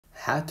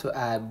How to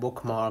add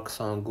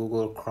bookmarks on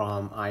Google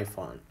Chrome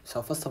iPhone.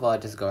 So first of all,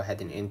 just go ahead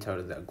and enter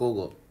the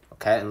Google,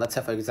 okay? And let's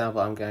say, for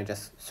example, I'm gonna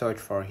just search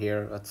for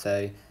here, let's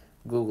say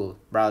Google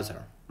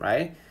browser,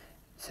 right?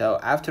 So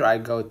after I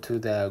go to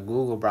the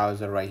Google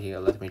browser right here,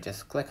 let me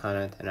just click on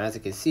it. And as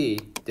you can see,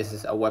 this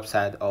is a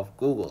website of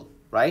Google,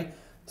 right?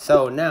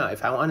 So now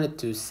if I wanted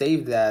to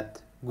save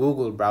that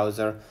Google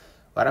browser,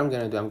 what I'm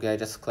gonna do, I'm gonna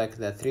just click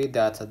the three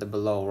dots at the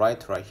below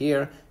right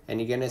here, and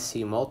you're gonna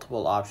see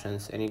multiple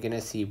options, and you're gonna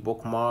see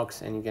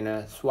bookmarks, and you're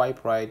gonna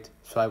swipe right,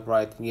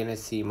 you're gonna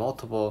see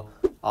multiple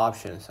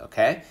options.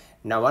 Okay,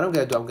 now what I'm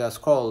gonna do, I'm gonna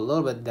scroll a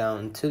little bit down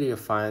until you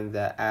find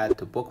the add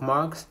to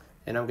bookmarks,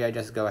 and I'm gonna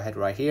just go ahead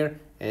right here,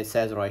 and it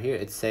says right here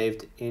it's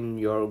saved in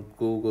your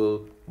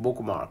Google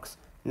bookmarks.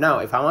 Now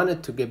if I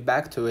wanted to get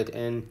back to it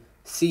and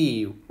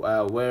see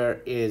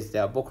where is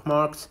the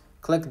bookmarks,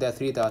 click the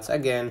three dots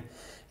again,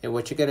 and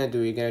what you're gonna do,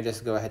 you're gonna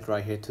just go ahead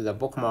right here to the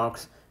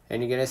bookmarks,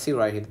 and you're gonna see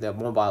right here the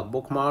mobile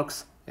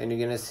bookmarks, and you're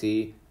gonna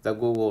see the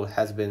Google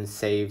has been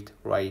saved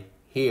right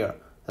here.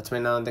 Let me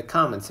know in the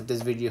comments if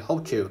this video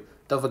helped you.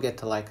 Don't forget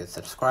to like and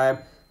subscribe,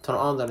 turn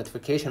on the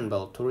notification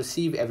bell to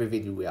receive every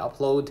video we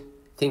upload.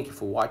 Thank you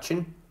for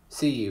watching.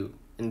 See you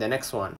in the next one.